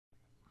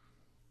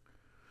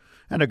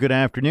And a good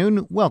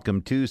afternoon.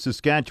 Welcome to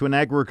Saskatchewan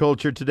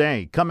Agriculture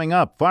Today. Coming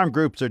up, farm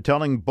groups are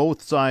telling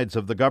both sides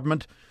of the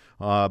government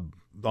on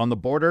the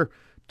border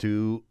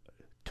to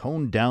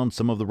tone down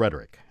some of the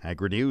rhetoric.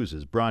 Agri-News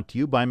is brought to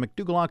you by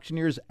McDougall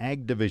Auctioneers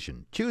Ag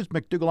Division. Choose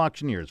McDougall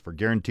Auctioneers for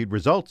guaranteed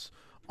results.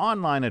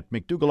 Online at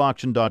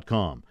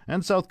mcdougallauction.com.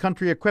 And South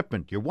Country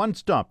Equipment, your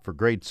one-stop for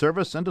great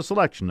service and a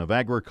selection of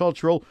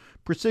agricultural,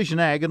 precision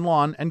ag and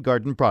lawn and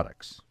garden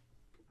products.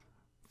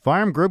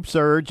 Farm groups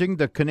are urging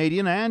the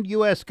Canadian and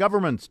U.S.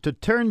 governments to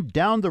turn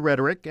down the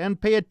rhetoric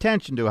and pay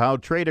attention to how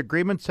trade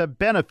agreements have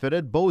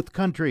benefited both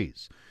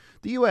countries.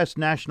 The U.S.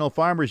 National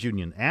Farmers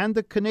Union and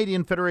the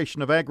Canadian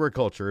Federation of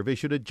Agriculture have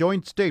issued a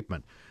joint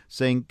statement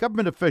saying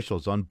government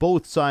officials on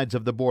both sides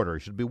of the border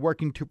should be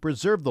working to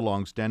preserve the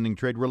long-standing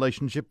trade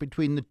relationship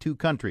between the two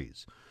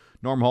countries.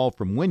 Norm Hall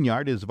from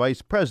Wynyard is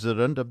Vice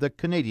President of the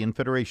Canadian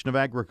Federation of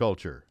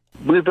Agriculture.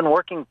 We've been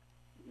working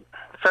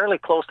fairly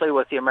closely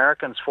with the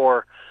Americans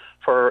for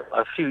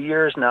a few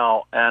years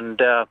now,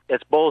 and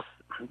it's both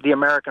the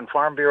American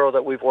Farm Bureau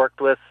that we've worked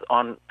with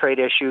on trade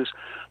issues,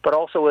 but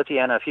also with the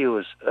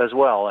NFUs as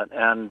well.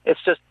 And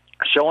it's just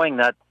showing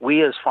that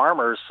we as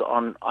farmers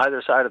on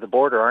either side of the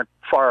border aren't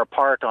far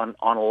apart on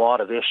a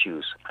lot of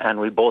issues, and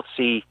we both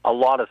see a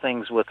lot of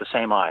things with the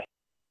same eye.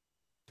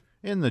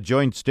 In the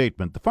joint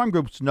statement, the farm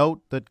groups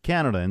note that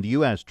Canada and the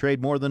U.S.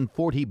 trade more than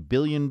 $40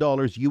 billion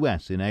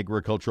U.S. in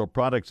agricultural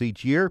products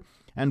each year,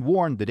 and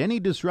warned that any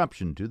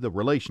disruption to the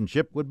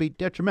relationship would be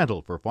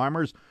detrimental for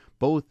farmers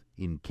both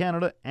in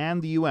Canada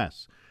and the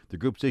U.S. The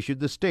groups issued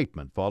the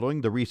statement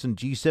following the recent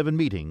G7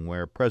 meeting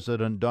where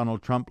President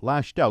Donald Trump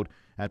lashed out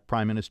at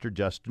Prime Minister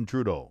Justin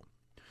Trudeau.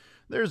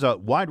 There's a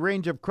wide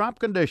range of crop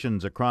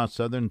conditions across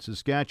southern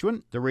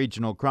Saskatchewan. The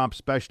regional crop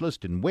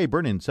specialist in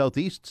Weyburn in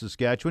southeast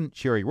Saskatchewan,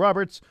 Sherry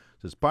Roberts,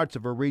 says parts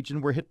of her region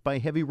were hit by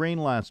heavy rain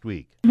last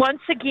week.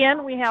 Once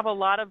again, we have a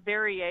lot of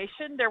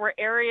variation. There were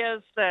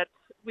areas that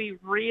we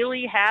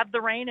really had the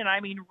rain, and I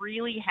mean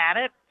really had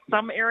it.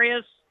 Some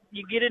areas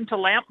you get into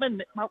Lampman,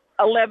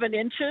 11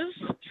 inches.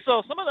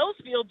 So some of those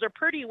fields are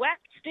pretty wet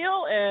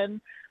still, and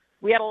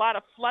we had a lot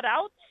of flood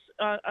outs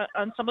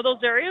on some of those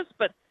areas.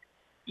 But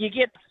you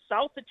get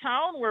south of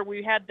town where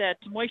we had that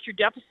moisture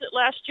deficit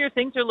last year.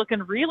 Things are looking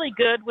really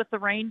good with the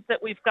rains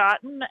that we've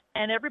gotten,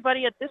 and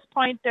everybody at this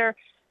point, their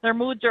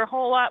moods are a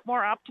whole lot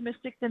more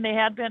optimistic than they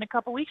had been a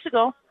couple weeks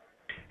ago.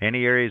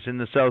 Any areas in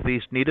the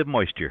southeast need of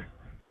moisture?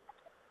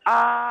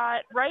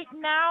 Right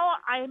now,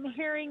 I'm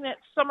hearing that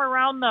some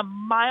around the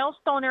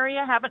Milestone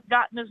area haven't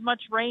gotten as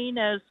much rain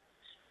as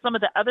some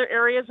of the other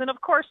areas. And, of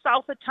course,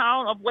 south of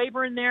town, of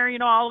Weyburn there,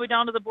 all the way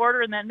down to the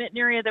border in that Mitten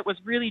area that was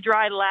really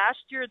dry last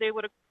year, they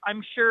would,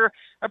 I'm sure,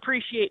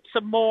 appreciate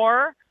some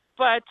more.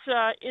 But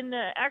in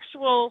the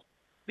actual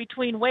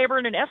between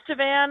Weyburn and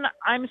Estevan,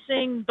 I'm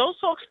saying those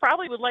folks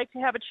probably would like to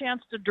have a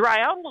chance to dry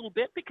out a little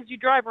bit because you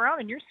drive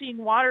around and you're seeing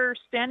water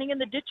standing in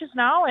the ditches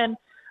now, and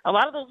a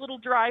lot of those little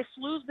dry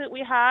sloughs that we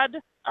had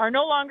are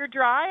no longer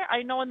dry.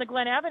 I know in the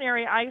Glen Avon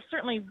area, I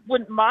certainly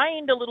wouldn't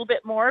mind a little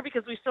bit more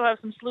because we still have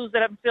some sloughs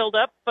that haven't filled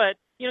up. But,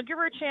 give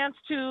her a chance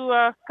to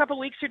a couple of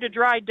weeks here to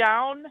dry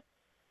down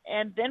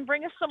and then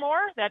bring us some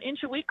more. That inch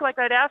a week like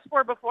I'd asked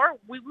for before,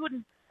 we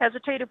wouldn't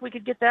hesitate if we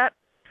could get that.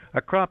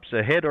 Are crops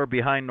ahead or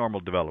behind normal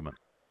development?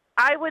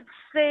 I would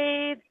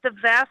say the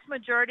vast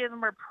majority of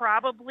them are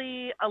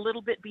probably a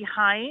little bit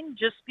behind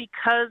just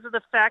because of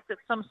the fact that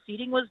some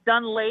seeding was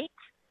done late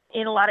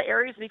in a lot of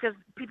areas because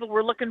people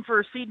were looking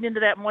for seeding into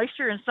that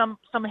moisture, and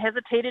some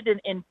hesitated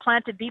and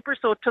planted deeper,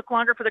 so it took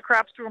longer for the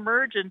crops to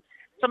emerge, and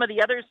some of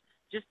the others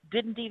just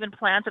didn't even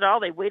plant at all.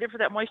 They waited for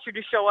that moisture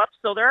to show up.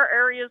 So there are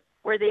areas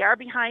where they are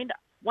behind.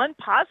 One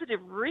positive,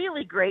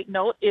 really great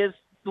note is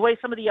the way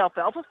some of the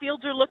alfalfa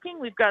fields are looking.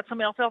 We've got some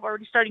alfalfa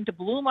already starting to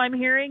bloom, I'm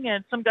hearing,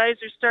 and some guys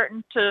are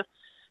starting to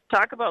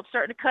talk about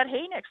starting to cut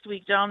hay next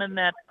week down in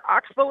that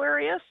Oxbow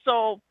area.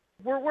 So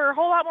we're a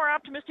whole lot more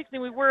optimistic than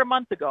we were a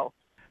month ago.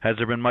 Has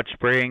there been much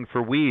spraying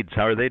for weeds?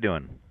 How are they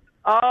doing?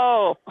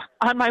 Oh,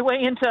 on my way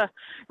into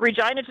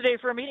Regina today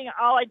for a meeting,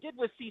 all I did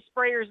was see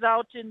sprayers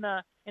out in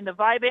the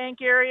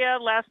Vibank area.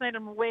 Last night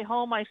on my way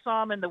home, I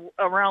saw them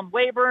around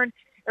Weyburn.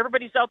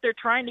 Everybody's out there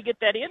trying to get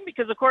that in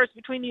because, of course,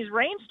 between these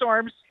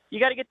rainstorms,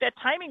 you got to get that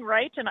timing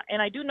right.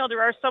 And I do know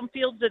there are some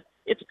fields that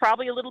it's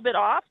probably a little bit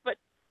off, but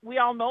we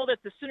all know that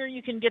the sooner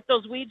you can get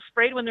those weeds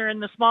sprayed when they're in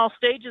the small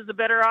stages, the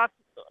better off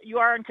you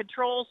are in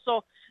control.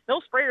 So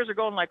those sprayers are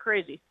going like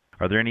crazy.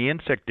 Are there any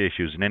insect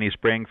issues and any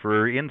spraying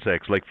for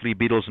insects like flea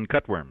beetles and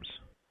cutworms?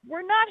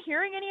 We're not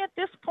hearing any at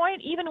this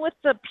point. Even with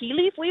the pea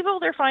leaf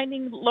weevil, they're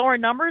finding lower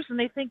numbers, and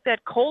they think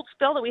that cold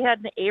spell that we had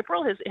in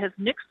April has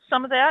nixed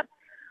some of that.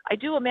 I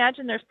do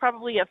imagine there's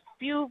probably a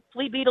few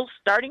flea beetles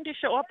starting to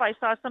show up. I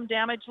saw some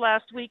damage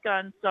last week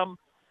on some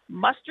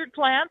mustard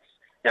plants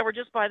that were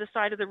just by the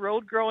side of the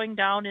road growing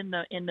down in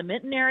the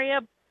Mitten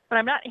area. But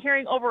I'm not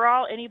hearing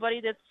overall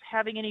anybody that's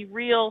having any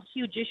real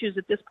huge issues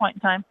at this point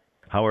in time.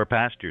 How are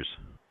pastures?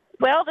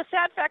 Well, the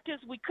sad fact is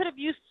we could have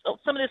used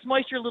some of this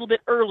moisture a little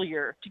bit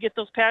earlier to get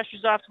those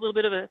pastures off to a little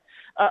bit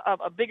of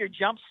a bigger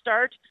jump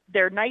start.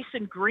 They're nice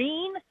and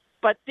green,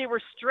 but they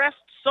were stressed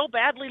so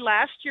badly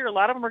last year. A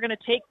lot of them are going to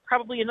take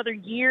probably another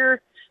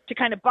year to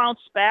kind of bounce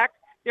back.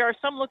 There are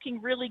some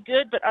looking really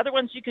good, but other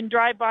ones you can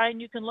drive by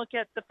and you can look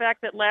at the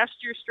fact that last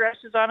year's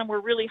stresses on them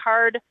were really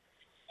hard,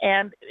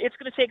 and it's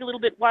going to take a little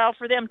bit while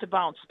for them to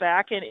bounce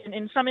back. And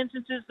in some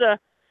instances, the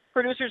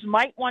producers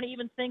might want to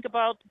even think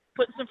about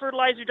putting some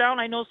fertilizer down.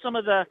 I know some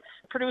of the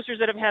producers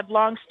that have had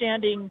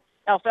long-standing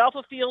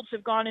alfalfa fields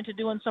have gone into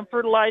doing some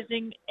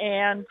fertilizing,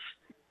 and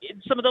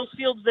some of those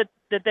fields that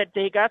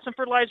they got some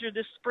fertilizer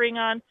this spring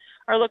on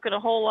are looking a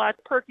whole lot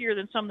perkier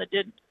than some that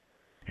didn't.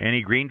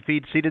 Any green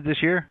feed seeded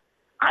this year?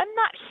 I'm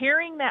not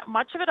hearing that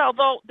much of it,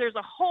 although there's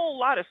a whole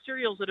lot of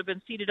cereals that have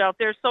been seeded out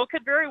there, so it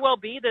could very well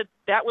be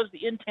that was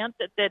the intent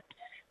that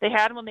they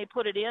had when they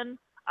put it in.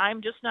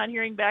 I'm just not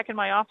hearing back in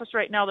my office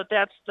right now that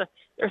that's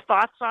their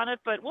thoughts on it,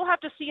 but we'll have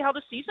to see how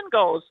the season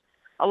goes.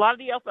 A lot of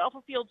the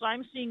alfalfa fields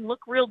I'm seeing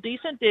look real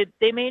decent.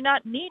 They may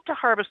not need to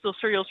harvest those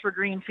cereals for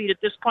green feed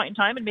at this point in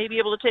time and may be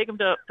able to take them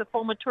to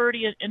full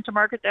maturity and to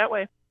market that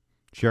way.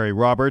 Sherry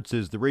Roberts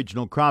is the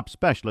regional crop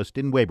specialist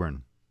in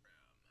Weyburn.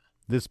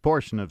 This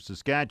portion of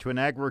Saskatchewan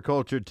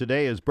Agriculture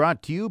Today is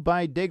brought to you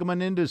by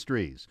Degelman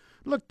Industries.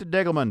 Look to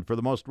Degelman for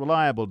the most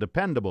reliable,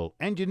 dependable,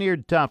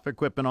 engineered tough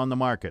equipment on the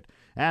market.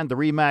 And the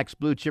RE/MAX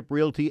Blue Chip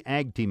Realty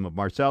Ag Team of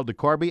Marcel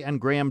DeCorby and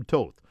Graham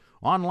Toth.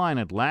 Online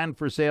at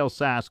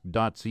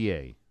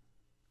landforsalesask.ca.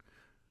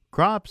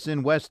 Crops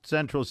in west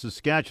central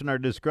Saskatchewan are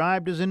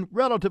described as in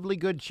relatively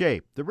good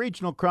shape. The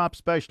regional crop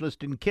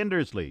specialist in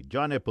Kindersley,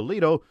 John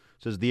Ippolito,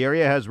 says the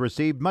area has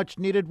received much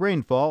needed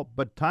rainfall,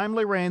 but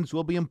timely rains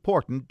will be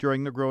important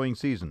during the growing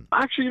season.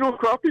 Actually,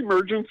 crop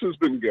emergence has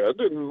been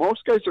good, and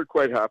most guys are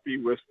quite happy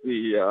with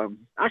the,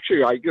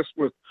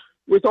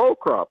 with all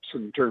crops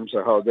in terms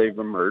of how they've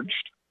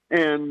emerged.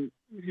 And,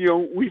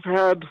 we've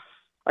had,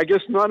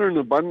 not an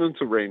abundance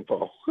of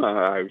rainfall.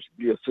 I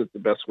guess it's the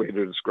best way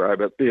to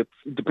describe it. It's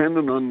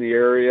dependent on the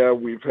area.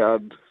 We've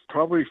had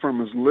probably from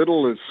as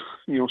little as,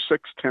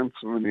 0.6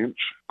 of an inch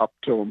up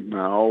till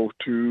now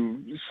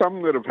to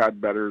some that have had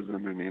better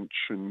than an inch.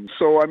 And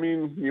so,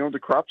 the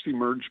crops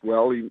emerged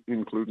well,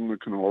 including the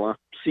canola.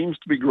 Seems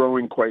to be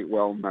growing quite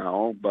well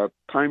now, but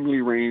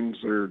timely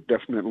rains are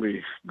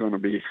definitely going to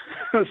be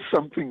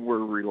something we're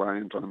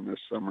reliant on this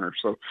summer.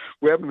 So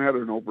we haven't had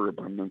an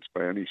overabundance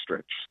by any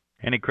stretch.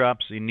 Any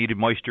crops in needed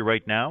moisture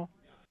right now?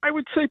 I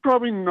would say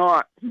probably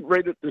not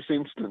right at this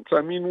instance.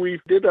 We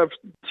did have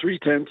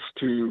 0.3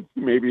 to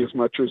maybe as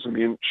much as an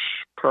inch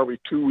probably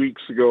 2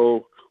 weeks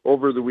ago.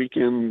 Over the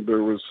weekend,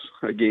 there was,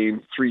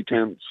 again,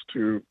 0.3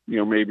 to,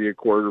 maybe a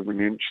quarter of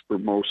an inch for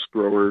most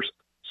growers.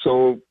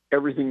 So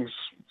everything's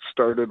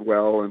started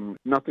well, and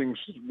nothing's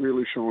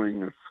really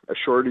showing a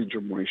shortage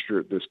of moisture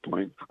at this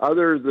point,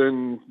 other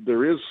than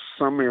there is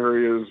some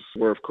areas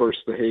where, of course,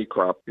 the hay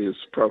crop is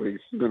probably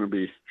going to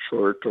be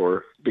short,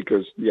 or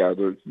because,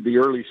 the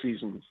early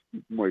season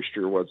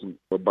moisture wasn't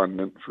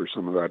abundant for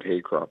some of that hay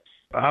crop.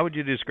 How would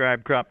you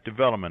describe crop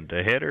development,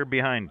 ahead or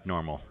behind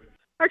normal?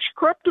 Actually,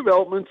 crop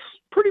development's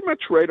pretty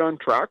much right on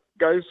track.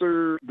 Guys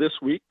are this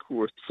week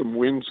with some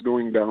winds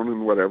going down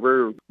and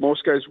whatever.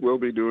 Most guys will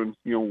be doing,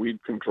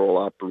 weed control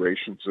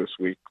operations this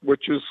week,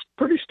 which is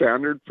pretty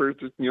standard for,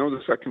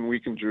 the second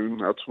week in June.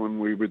 That's when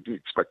we would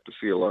expect to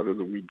see a lot of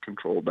the weed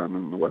control done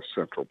in the west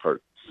central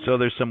part. So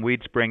there's some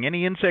weed spraying.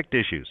 Any insect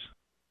issues?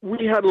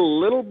 We had a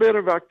little bit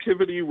of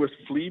activity with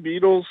flea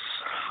beetles,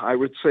 I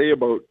would say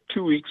about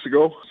 2 weeks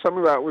ago. Some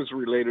of that was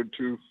related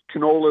to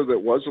canola that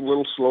was a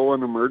little slow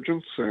on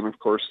emergence, and of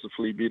course the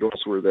flea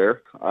beetles were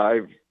there.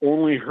 I've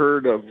only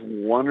heard of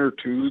 1 or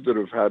 2 that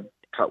have had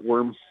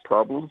cutworm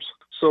problems.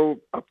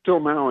 So up till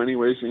now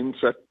anyways,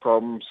 insect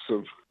problems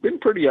have been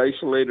pretty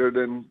isolated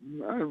and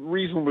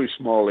reasonably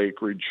small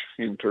acreage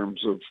in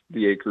terms of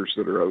the acres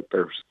that are out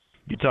there.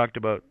 You talked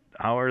about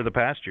how are the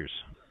pastures?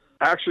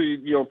 Actually,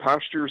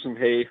 pastures and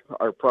hay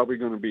are probably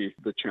going to be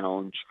the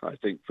challenge, I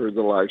think, for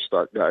the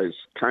livestock guys.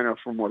 Kind of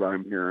from what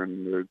I'm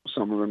hearing,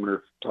 some of them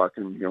are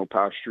talking,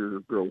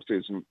 pasture growth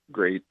isn't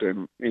great,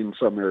 and in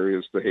some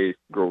areas the hay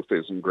growth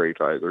isn't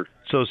great either.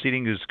 So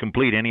seeding is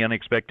complete. Any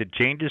unexpected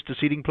changes to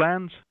seeding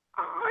plans?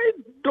 I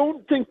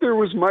don't think there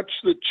was much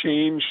that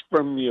changed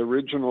from the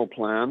original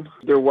plan.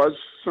 There was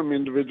some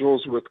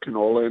individuals with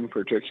canola in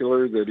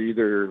particular that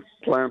either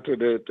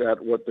planted it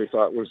at what they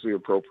thought was the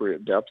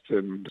appropriate depth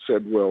and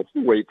said, we'll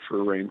wait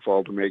for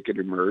rainfall to make it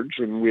emerge,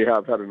 and we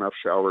have had enough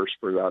showers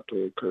for that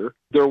to occur.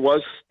 There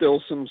was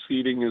still some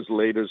seeding as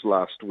late as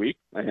last week,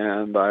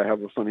 and I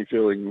have a funny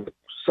feeling that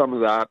some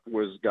of that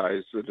was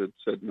guys that had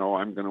said, no,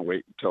 I'm going to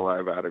wait until I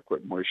have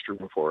adequate moisture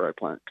before I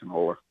plant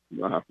canola.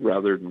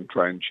 Rather than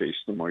try and chase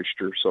the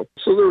moisture. So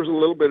there was a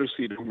little bit of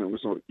seeding that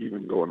was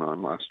even going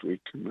on last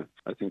week, and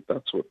I think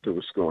that's what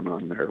was going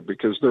on there,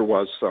 because there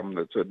was some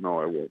that said, no,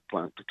 I won't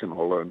plant the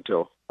canola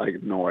until I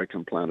know I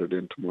can plant it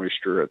into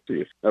moisture at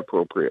the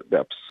appropriate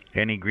depths.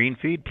 Any green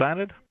feed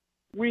planted?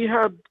 We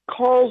had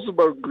calls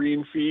about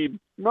green feed,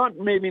 not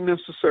maybe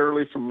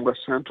necessarily from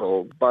West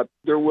Central, but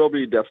there will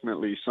be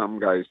definitely some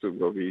guys that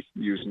will be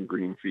using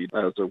green feed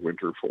as a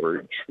winter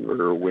forage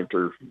or a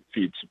winter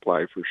feed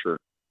supply for sure.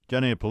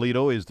 Jenny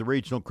Polito is the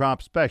regional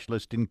crop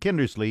specialist in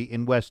Kindersley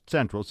in west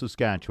central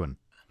Saskatchewan.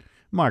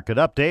 Market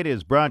Update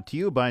is brought to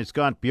you by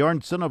Scott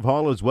Bjornson of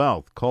Hall's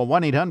Wealth. Call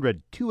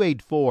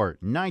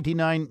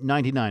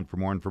 1-800-284-9999 for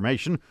more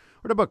information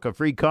or to book a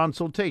free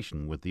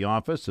consultation with the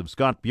office of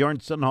Scott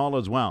Bjornson,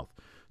 Hall's Wealth.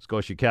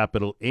 Scotia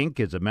Capital Inc.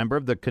 is a member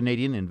of the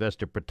Canadian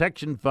Investor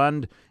Protection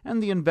Fund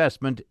and the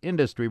Investment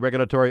Industry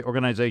Regulatory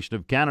Organization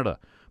of Canada.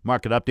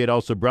 Market Update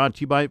also brought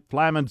to you by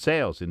Flaman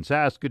Sales in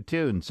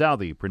Saskatoon,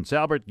 Southey, Prince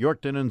Albert,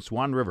 Yorkton, and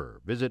Swan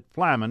River. Visit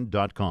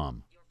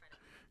flaman.com.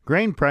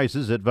 Grain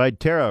prices at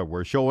Viterra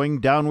were showing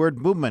downward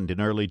movement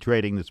in early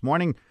trading this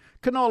morning.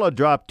 Canola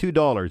dropped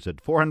 $2 at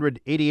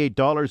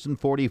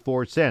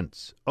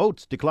 $488.44.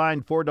 Oats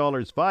declined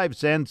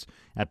 $4.05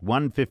 at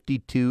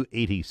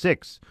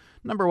 $152.86.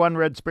 Number 1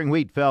 red spring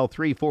wheat fell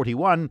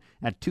 $3.41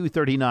 at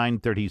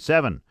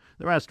 $239.37.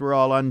 The rest were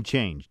all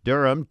unchanged.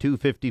 Durham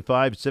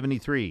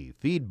 $255.73.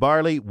 Feed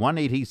barley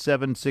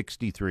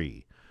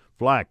 $187.63.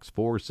 Flax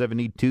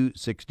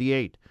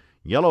 $472.68.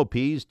 Yellow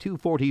peas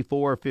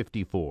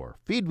 $244.54.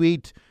 Feed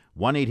wheat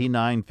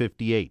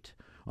 $189.58.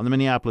 On the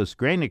Minneapolis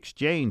Grain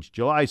Exchange,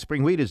 July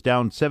spring wheat is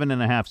down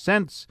 7.5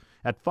 cents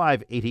at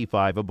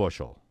 $5.85 a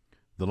bushel.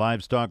 The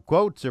livestock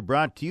quotes are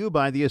brought to you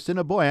by the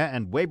Assiniboia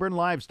and Weyburn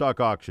Livestock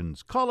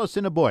Auctions. Call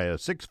Assiniboia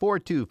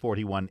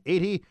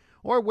 642-4180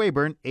 or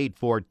Weyburn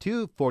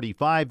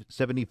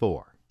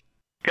 842-4574.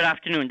 Good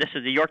afternoon. This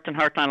is the Yorkton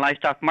Heartland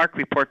Livestock Market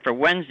Report for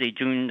Wednesday,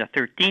 June the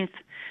 13th.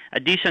 A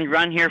decent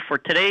run here for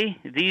today.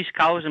 These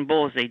cows and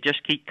bulls, they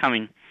just keep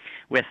coming.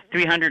 With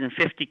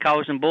 350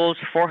 cows and bulls,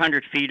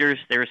 400 feeders,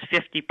 there's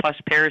 50-plus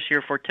pairs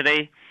here for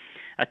today,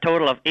 a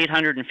total of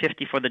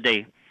 850 for the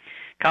day.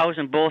 Cows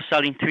and bulls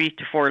selling 3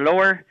 to 4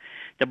 lower.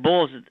 The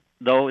bulls,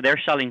 though, they're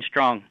selling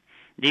strong.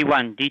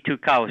 D1, D2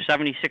 cows,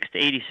 76 to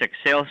 86,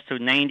 sales to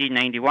 90,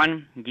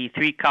 91.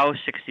 D3 cows,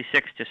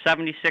 66 to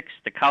 76.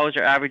 The cows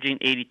are averaging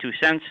 82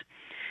 cents.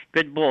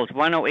 Good bulls,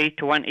 108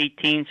 to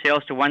 118,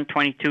 sales to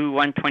 122,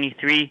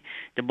 123.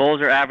 The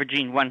bulls are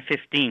averaging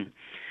 115.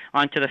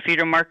 On to the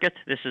feeder market.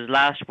 This is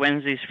last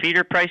Wednesday's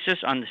feeder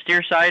prices. On the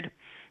steer side,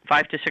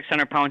 5 to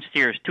 600 pound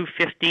steers,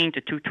 215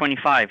 to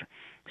 225.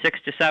 6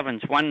 to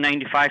 7s,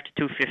 195 to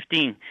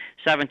 215.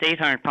 7 to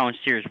 800 pound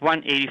steers,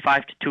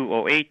 185 to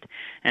 208.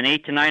 And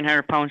 8 to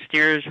 900 pound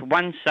steers,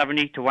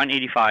 170 to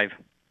 185.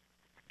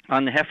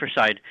 On the heifer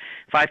side,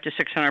 5 to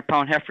 600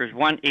 pound heifers,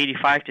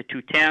 185 to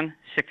 210.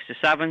 6 to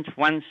 7s,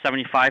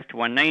 175 to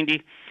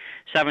 190.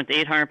 7 to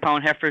 800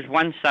 pound heifers,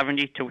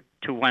 170 to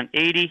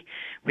 180.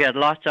 We had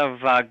lots of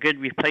good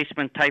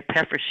replacement type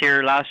heifers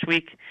here last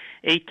week.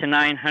 8 to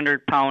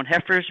 900 pound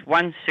heifers,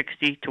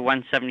 160 to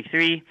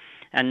 173.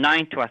 And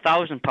 9 to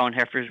 1,000 pound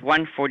heifers,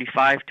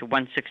 145 to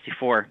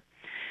 164.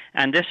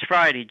 And this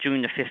Friday,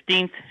 June the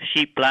 15th,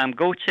 sheep, lamb,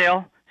 goat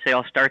sale.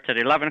 Sale starts at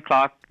 11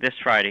 o'clock this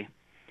Friday.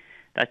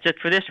 That's it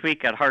for this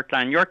week at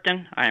Heartland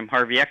Yorkton. I am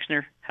Harvey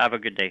Exner. Have a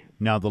good day.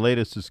 Now the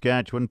latest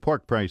Saskatchewan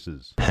pork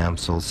prices. Ham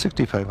sold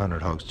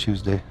 6,500 hogs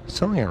Tuesday,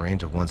 selling a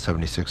range of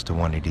 176 to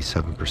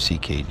 187 per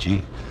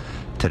CKG.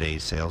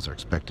 Today's sales are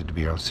expected to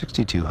be around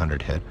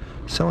 6,200 head,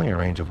 selling a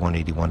range of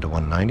 181 to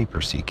 190 per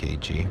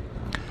CKG.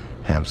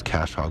 Ham's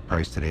cash hog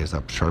price today is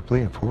up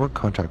sharply, and forward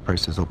contract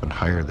prices opened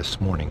higher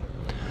this morning.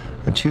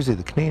 On Tuesday,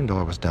 the Canadian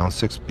dollar was down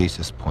 6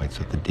 basis points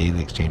with the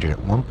daily exchange rate at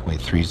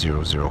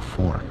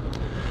 1.3004.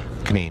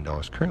 The Canadian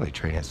dollar is currently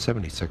trading at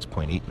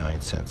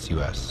 76.89 cents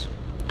U.S.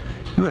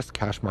 U.S.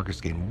 cash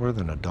markets gained more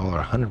than $1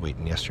 a hundredweight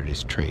in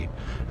yesterday's trade,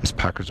 as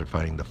packers are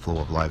finding the flow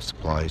of live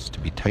supplies to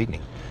be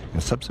tightening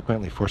and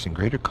subsequently forcing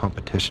greater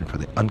competition for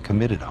the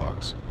uncommitted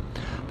hogs.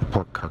 The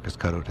pork carcass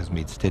cutout has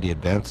made steady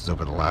advances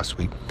over the last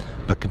week,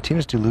 but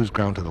continues to lose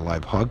ground to the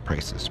live hog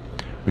prices,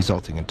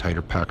 resulting in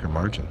tighter packer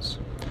margins.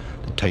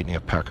 The tightening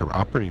of packer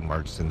operating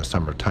margins in the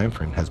summer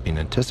timeframe has been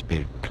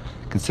anticipated,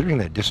 considering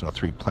the additional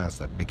 3 plants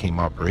that became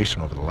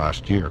operational over the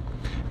last year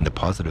and the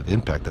positive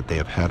impact that they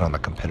have had on the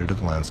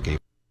competitive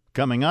landscape.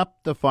 Coming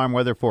up, the farm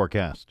weather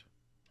forecast.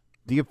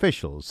 The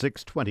official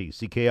 620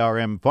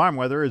 CKRM farm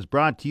weather is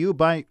brought to you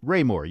by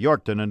Raymore,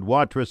 Yorkton, and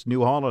Watrous,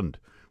 New Holland,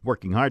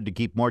 working hard to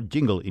keep more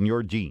jingle in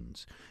your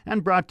jeans.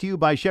 And brought to you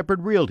by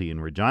Shepherd Realty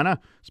in Regina,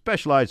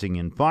 specializing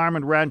in farm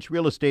and ranch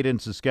real estate in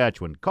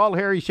Saskatchewan. Call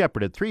Harry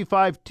Shepherd at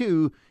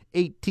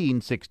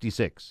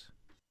 352-1866.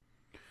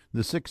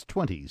 The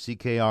 620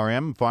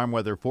 CKRM farm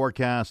weather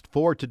forecast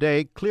for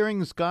today: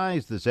 clearing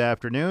skies this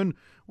afternoon,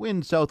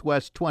 wind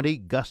southwest 20,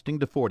 gusting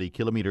to 40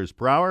 kilometers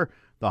per hour,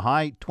 the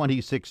high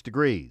 26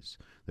 degrees.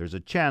 There's a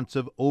chance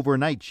of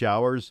overnight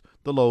showers,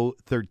 the low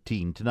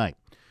 13 tonight.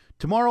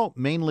 Tomorrow,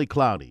 mainly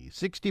cloudy,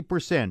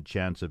 60%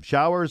 chance of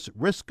showers,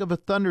 risk of a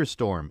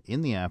thunderstorm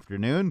in the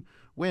afternoon,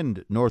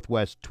 wind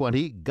northwest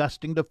 20,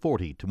 gusting to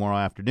 40 tomorrow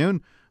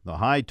afternoon, the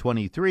high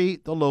 23,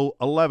 the low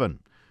 11.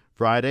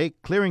 Friday,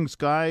 clearing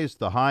skies,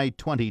 the high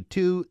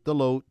 22, the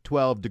low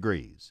 12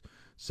 degrees.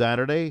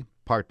 Saturday,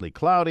 partly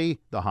cloudy,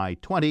 the high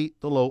 20,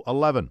 the low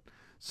 11.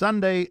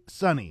 Sunday,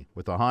 sunny,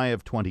 with a high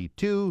of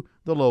 22,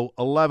 the low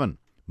 11.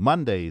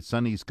 Monday,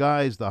 sunny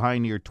skies, the high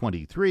near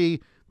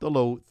 23, the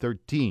low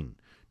 13.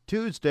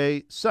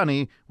 Tuesday,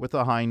 sunny with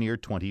a high near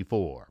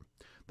 24.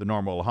 The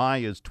normal high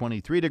is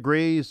 23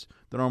 degrees.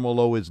 The normal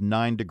low is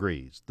 9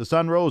 degrees. The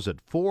sun rose at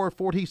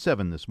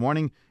 4:47 this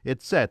morning.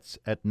 It sets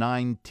at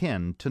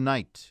 9:10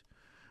 tonight.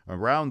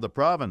 Around the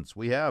province,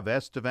 we have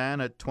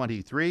Estevan at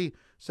 23,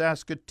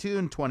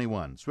 Saskatoon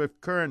 21, Swift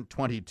Current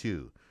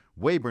 22,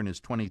 Weyburn is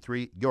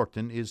 23,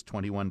 Yorkton is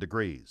 21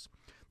 degrees.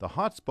 The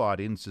hot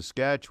spot in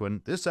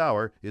Saskatchewan this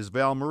hour is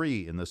Val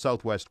Marie in the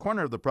southwest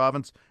corner of the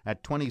province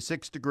at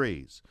 26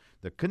 degrees.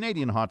 The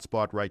Canadian hot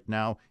spot right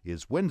now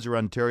is Windsor,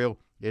 Ontario.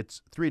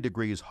 It's 3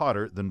 degrees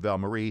hotter than Val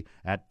Marie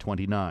at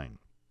 29.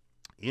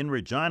 In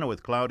Regina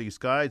with cloudy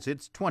skies,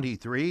 it's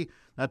 23.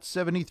 That's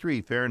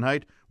 73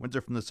 Fahrenheit. Winds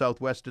are from the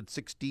southwest at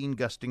 16,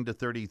 gusting to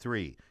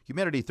 33.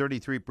 Humidity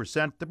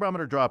 33%. The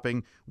barometer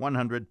dropping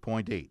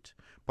 100.8.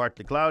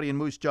 Partly cloudy in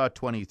Moose Jaw,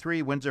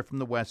 23. Winds are from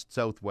the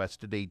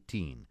west-southwest at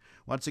 18.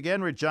 Once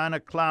again, Regina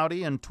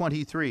cloudy and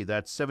 23.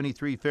 That's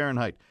 73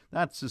 Fahrenheit.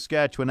 That's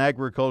Saskatchewan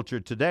Agriculture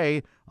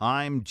Today.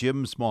 I'm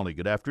Jim Smalley.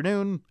 Good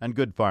afternoon and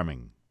good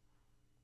farming.